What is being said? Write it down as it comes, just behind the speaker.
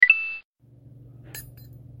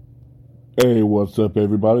Hey, what's up,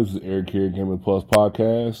 everybody? This is Eric here, Gaming Plus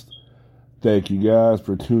Podcast. Thank you guys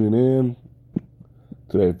for tuning in.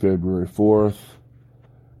 Today, February 4th.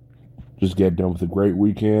 Just got done with a great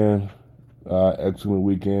weekend. Excellent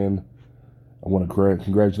weekend. I want to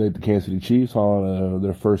congratulate the Kansas City Chiefs on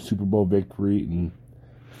their first Super Bowl victory in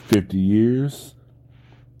 50 years.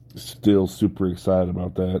 Still super excited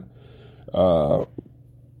about that.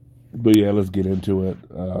 But yeah, let's get into it.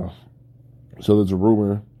 So there's a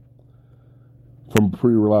rumor from a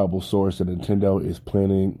pretty reliable source that Nintendo is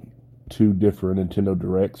planning 2 different Nintendo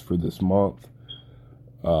Directs for this month.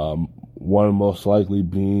 One most likely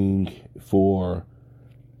being for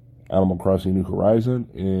Animal Crossing New Horizon,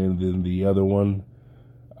 and then the other one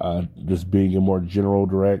just being a more general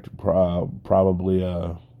Direct, probably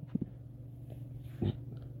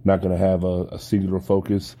not going to have a singular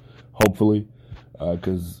focus, hopefully,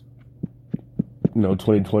 because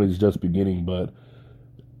 2020 is just beginning, but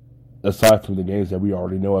aside from the games that we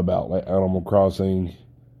already know about, like Animal Crossing,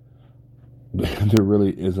 there really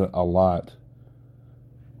isn't a lot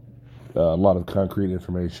of concrete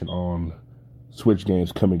information on Switch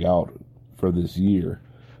games coming out for this year.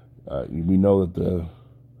 We know that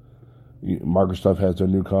Microsoft has their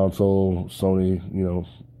new console, Sony,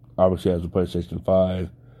 obviously has the PlayStation 5.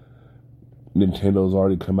 Nintendo's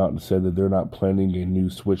already come out and said that they're not planning a new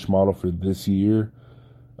Switch model for this year.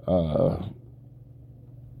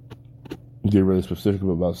 They're really specific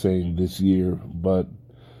about saying this year, but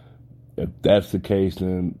if that's the case,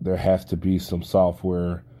 then there has to be some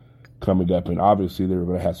software coming up, and obviously they're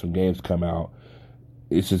going to have some games come out.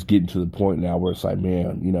 It's just getting to the point now where it's like,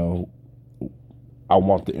 man, I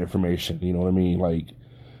want the information. You know what I mean? Like,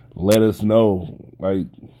 let us know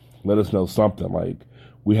something. Like,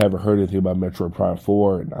 we haven't heard anything about Metroid Prime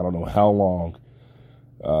 4, and I don't know how long.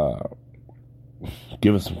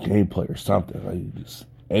 Give us some gameplay or something, like just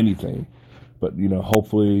anything. But,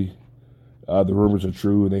 hopefully the rumors are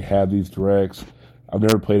true and they have these directs. I've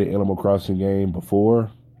never played an Animal Crossing game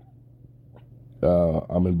before.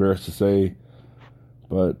 I'm embarrassed to say.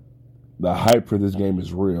 But the hype for this game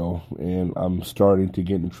is real. And I'm starting to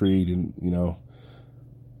get intrigued. And,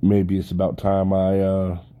 maybe it's about time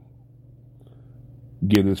I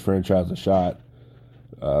give this franchise a shot.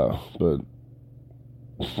 But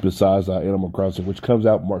besides Animal Crossing, which comes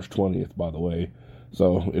out March 20th, by the way.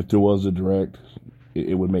 So if there was a Direct,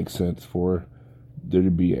 it would make sense for there to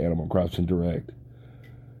be an Animal Crossing Direct.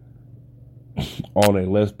 On a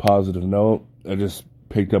less positive note, I just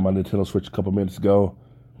picked up my Nintendo Switch a couple minutes ago.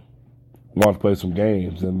 Want to play some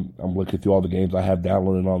games, and I'm looking through all the games I have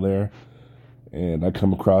downloaded on there. And I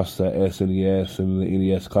come across the SNES and the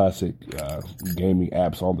NES Classic gaming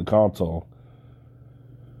apps on the console.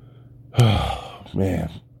 Man,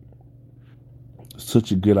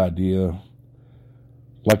 such a good idea.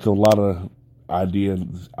 Like a lot of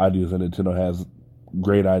ideas that Nintendo has,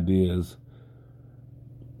 great ideas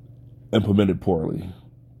implemented poorly.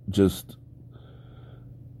 Just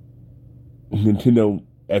Nintendo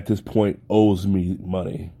at this point owes me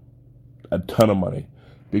money, a ton of money,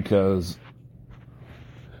 because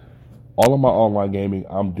all of my online gaming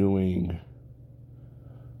I'm doing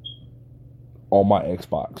on my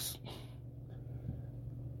Xbox.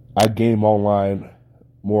 I game online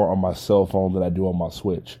more on my cell phone than I do on my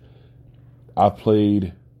Switch. I've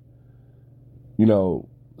played,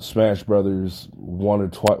 Smash Brothers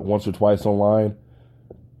once or twice online.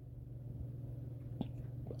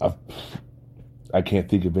 I can't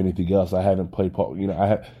think of anything else. I haven't played,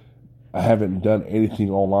 I haven't done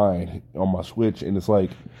anything online on my Switch, and it's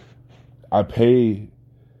like I pay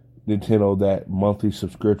Nintendo that monthly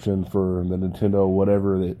subscription for the Nintendo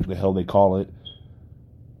whatever the hell they call it.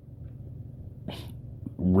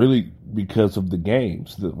 Really, because of the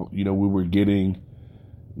games that we were getting,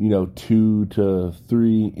 2 to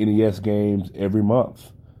 3 NES games every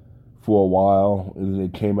month for a while, and then they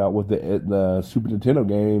came out with the Super Nintendo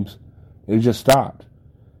games, and it just stopped.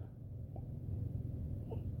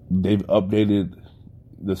 They've updated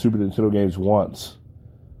the Super Nintendo games once.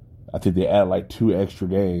 I think they added like 2 extra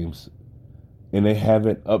games, and they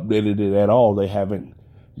haven't updated it at all. They haven't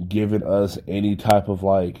given us any type of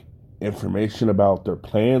information about their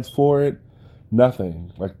plans for it.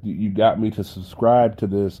 Nothing. Like, you got me to subscribe to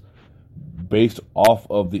this based off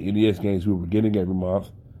of the NES games we were getting every month,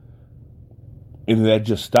 and that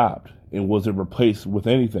just stopped and wasn't replaced with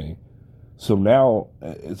anything. So now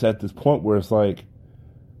it's at this point where it's like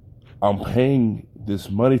I'm paying this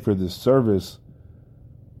money for this service,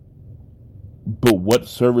 but what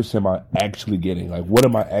service am I actually getting? Like, what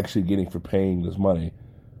am I actually getting for paying this money?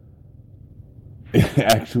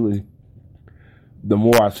 Actually, the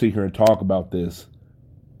more I sit here and talk about this,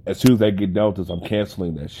 as soon as I get done with this, I'm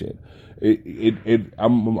canceling that shit.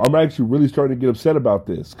 I'm actually really starting to get upset about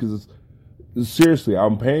this because seriously,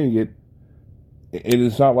 I'm paying it, and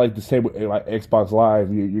it's not like the same with like Xbox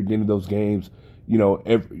Live. You're getting those games,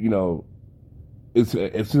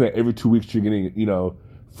 it's like every 2 weeks you're getting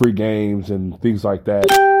free games and things like that.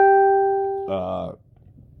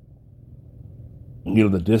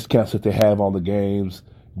 The discounts that they have on the games,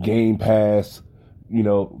 Game Pass,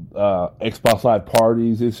 Xbox Live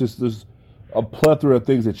parties. It's just there's a plethora of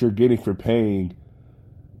things that you're getting for paying,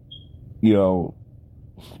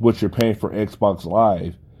 what you're paying for Xbox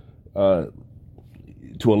Live,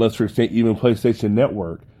 to a lesser extent, even PlayStation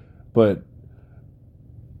Network. But,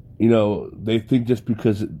 they think just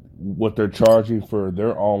because what they're charging for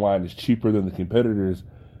their online is cheaper than the competitors,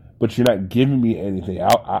 but you're not giving me anything.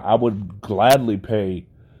 I would gladly pay,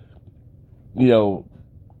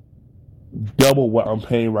 double what I'm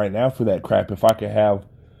paying right now for that crap if I could have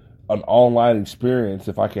an online experience,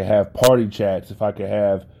 if I could have party chats, if I could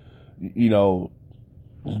have, the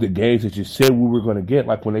games that you said we were going to get.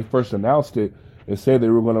 Like when they first announced it and said they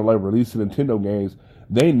were going to like release the Nintendo games,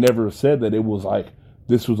 they never said that it was like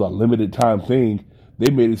this was a limited time thing. They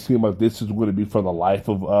made it seem like this is going to be for the life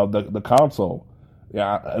of the console.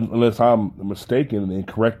 Yeah, unless I'm mistaken, and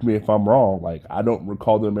correct me if I'm wrong. Like I don't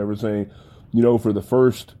recall them ever saying, for the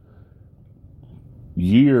first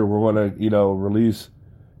year we're going to release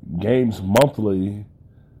games monthly,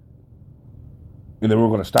 and then we're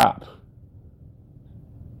going to stop.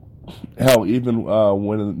 Hell, even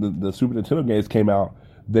when the Super Nintendo games came out,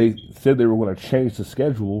 they said they were going to change the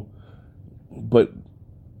schedule, but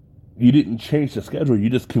you didn't change the schedule. You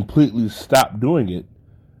just completely stopped doing it.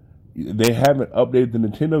 They haven't updated the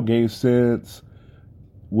Nintendo games since,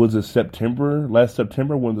 was it last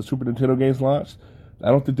September when the Super Nintendo games launched? I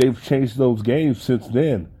don't think they've changed those games since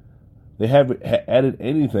then. They haven't added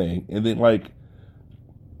anything. And then, like,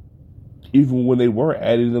 even when they were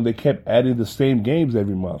adding them, they kept adding the same games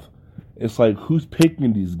every month. It's like, who's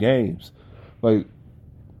picking these games? Like,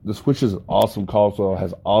 the Switch is an awesome console,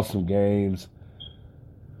 has awesome games.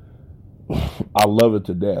 I love it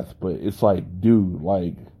to death, but it's like, dude,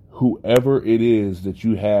 like, whoever it is that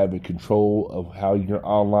you have in control of how your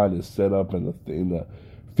online is set up and the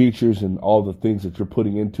features and all the things that you're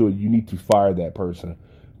putting into it, you need to fire that person.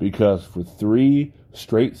 Because for 3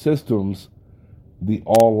 straight systems, the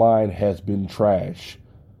online has been trash.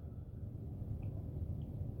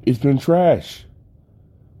 It's been trash.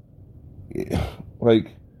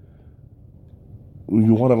 Like, when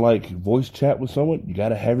you want to, like, voice chat with someone, you got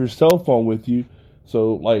to have your cell phone with you.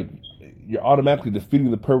 So, like, you're automatically defeating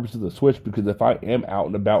the purpose of the Switch, because if I am out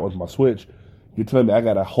and about with my Switch, you're telling me I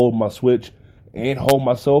got to hold my Switch and hold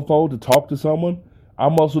my cell phone to talk to someone?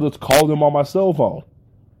 I'm also just call them on my cell phone.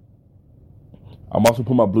 I'm also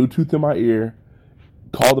put my Bluetooth in my ear,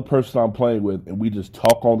 call the person I'm playing with, and we just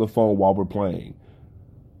talk on the phone while we're playing.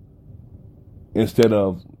 Instead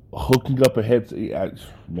of hooking up a headset.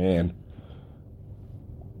 Man,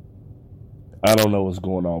 I don't know what's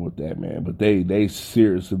going on with that, man. But they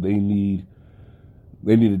seriously, they need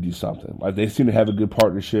to do something. Like, they seem to have a good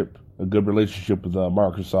partnership, a good relationship with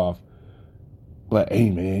Microsoft. But hey,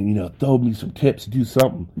 man, throw me some tips, do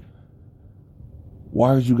something.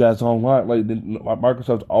 Why are you guys online? Like,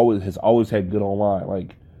 Microsoft has always had good online.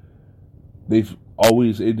 Like,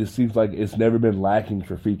 it just seems like it's never been lacking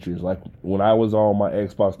for features. Like, when I was on my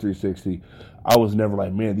Xbox 360, I was never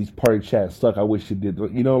like, man, these party chats suck. I wish it did.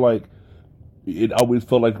 Like, it always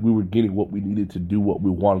felt like we were getting what we needed to do, what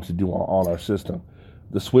we wanted to do on our system.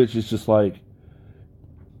 The Switch is just like,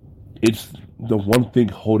 it's the one thing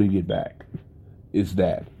holding it back is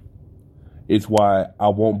that. It's why I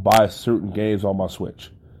won't buy certain games on my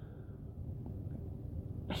Switch.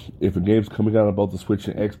 If a game's coming out on both the Switch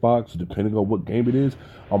and Xbox, depending on what game it is,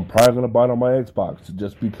 I'm probably going to buy it on my Xbox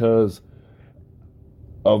just because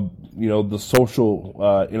of, the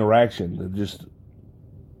social interaction. Just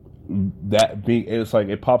that being, it's like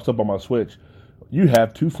it pops up on my Switch. You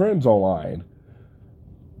have 2 friends online.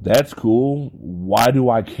 That's cool. Why do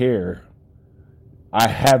I care? I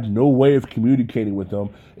have no way of communicating with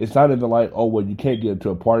them. It's not even like, oh, well, you can't get into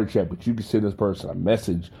a party chat, but you can send this person a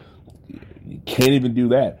message. You can't even do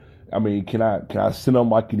that. I mean, can I send them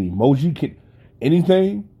like an emoji?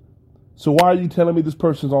 Anything? So why are you telling me this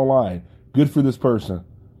person's online? Good for this person.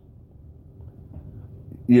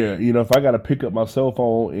 Yeah, if I got to pick up my cell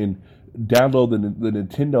phone and download the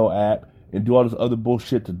Nintendo app and do all this other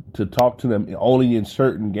bullshit to talk to them only in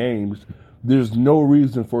certain games, there's no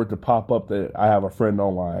reason for it to pop up that I have a friend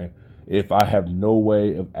online if I have no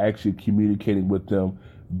way of actually communicating with them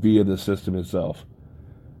via the system itself.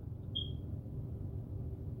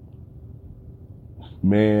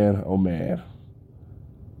 Man, oh man.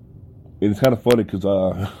 And it's kind of funny because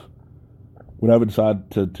when I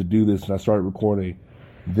decided to do this and I started recording,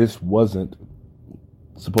 this wasn't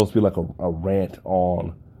supposed to be like a rant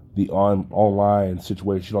on the online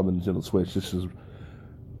situation on the Nintendo Switch. This is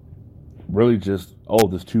really just,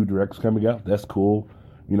 there's 2 directs coming out. That's cool.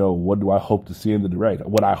 What do I hope to see in the direct?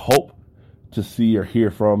 What I hope to see or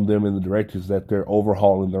hear from them in the direct is that they're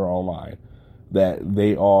overhauling their online, that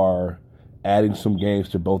they are adding some games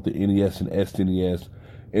to both the NES and SNES,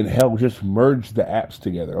 and hell, just merge the apps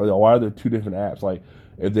together. Why are there 2 different apps? Like,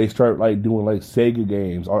 if they start like doing like Sega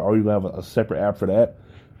games, are you gonna have a separate app for that?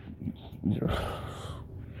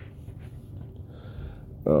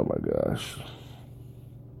 Oh my gosh.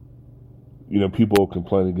 People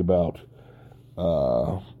complaining about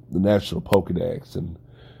the National Pokedex and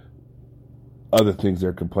other things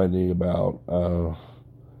they're complaining about.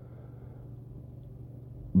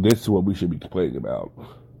 This is what we should be complaining about.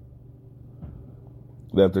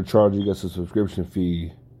 That they're charging us a subscription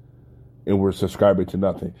fee and we're subscribing to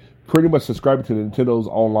nothing. Pretty much subscribing to Nintendo's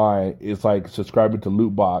online is like subscribing to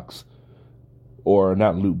Loot Box, or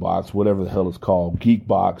not Loot Box, whatever the hell it's called, Geek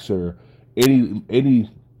Box, or any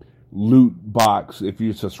loot box. If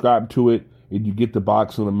you subscribe to it and you get the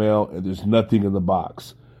box in the mail and there's nothing in the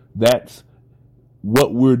box, that's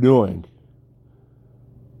what we're doing.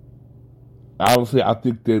 Honestly, I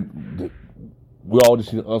think that we all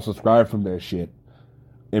just need to unsubscribe from that shit.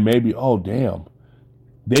 And maybe, damn,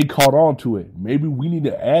 they caught on to it. Maybe we need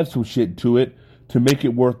to add some shit to it to make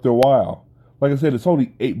it worth their while. Like I said, it's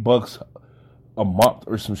only $8 a month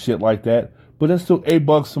or some shit like that, but that's still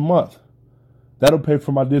 $8 a month. That'll pay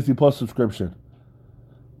for my Disney Plus subscription.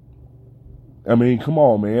 I mean, come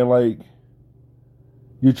on, man. Like,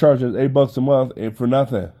 you're charging $8 a month and for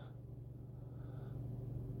nothing.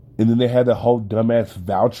 And then they had the whole dumbass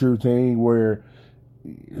voucher thing where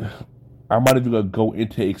I'm not even going to go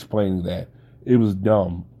into explaining that. It was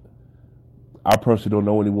dumb. I personally don't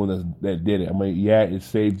know anyone that did it. I mean, yeah, it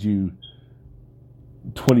saved you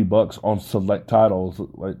 $20 on select titles.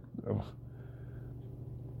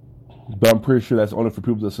 But I'm pretty sure that's only for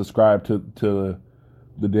people that subscribe to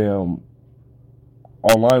the damn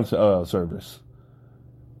online service.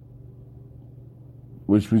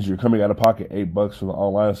 Which means you're coming out of pocket $8 from the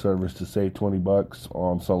online service to save $20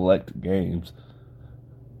 on select games.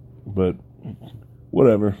 But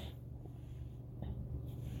whatever.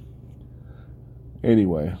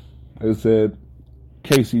 Anyway, as I said,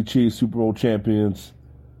 KC Chiefs Super Bowl champions.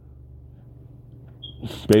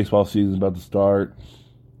 Baseball season's about to start.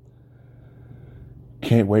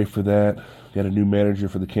 Can't wait for that. Got a new manager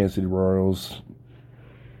for the Kansas City Royals.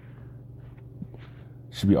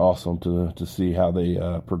 Should be awesome to see how they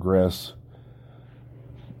progress.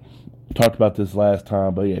 Talked about this last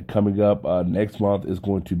time, but yeah, coming up next month is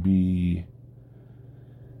going to be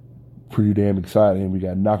pretty damn exciting. We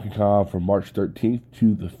got NakaCon from March 13th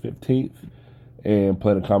to the 15th, and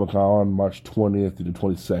Planet Comic Con March 20th to the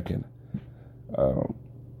 22nd.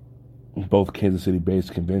 Both Kansas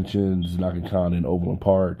City-based conventions, NakaCon in Overland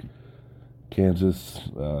Park, Kansas,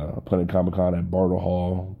 Planet Comic Con at Bartle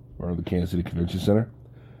Hall, or the Kansas City Convention Center.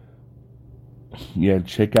 Yeah,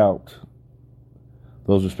 check out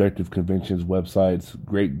those respective conventions' websites.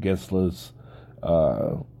 Great guest lists,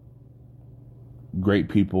 great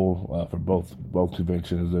people for both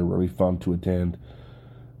conventions. They're really fun to attend.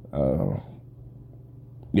 What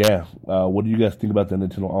do you guys think about the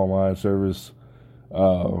Nintendo Online service?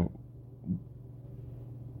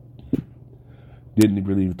 Didn't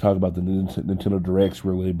really even talk about the Nintendo Directs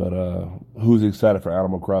really, but who's excited for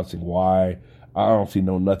Animal Crossing? Why? I honestly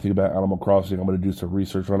know nothing about Animal Crossing. I'm going to do some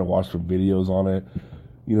research on it, watch some videos on it,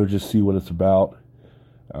 just see what it's about.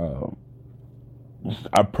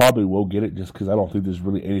 I probably will get it just because I don't think there's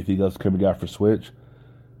really anything else coming out for Switch.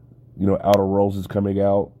 Outer Worlds is coming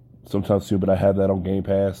out sometime soon, but I have that on Game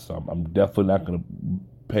Pass. So I'm definitely not going to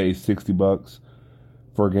pay $60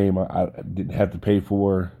 for a game I didn't have to pay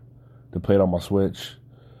for to play it on my Switch.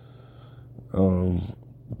 Thought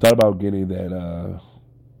about getting that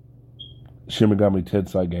Shin Megami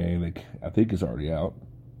Tensei game. I think it's already out.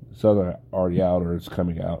 It's either already out or it's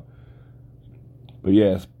coming out. But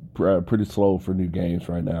yeah, it's pretty slow for new games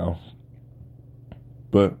right now.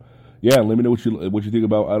 But yeah, let me know what you think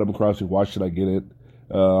about Animal Crossing. Why should I get it?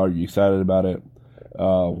 Are you excited about it?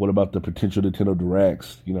 What about the potential Nintendo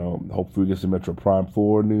Directs? Hopefully we get some Metro Prime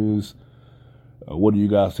 4 news. What are you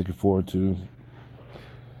guys looking forward to?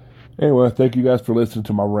 Anyway, thank you guys for listening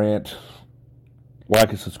to my rant. Like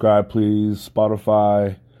and subscribe, please.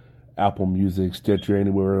 Spotify, Apple Music, Stitcher,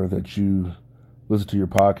 anywhere that you listen to your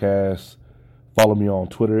podcasts. Follow me on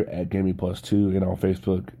Twitter at GamingPlus2 and on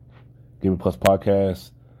Facebook, Gaming Plus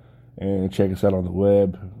Podcast. And check us out on the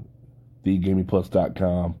web,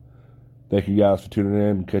 thegamingplus.com. Thank you guys for tuning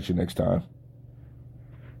in. Catch you next time.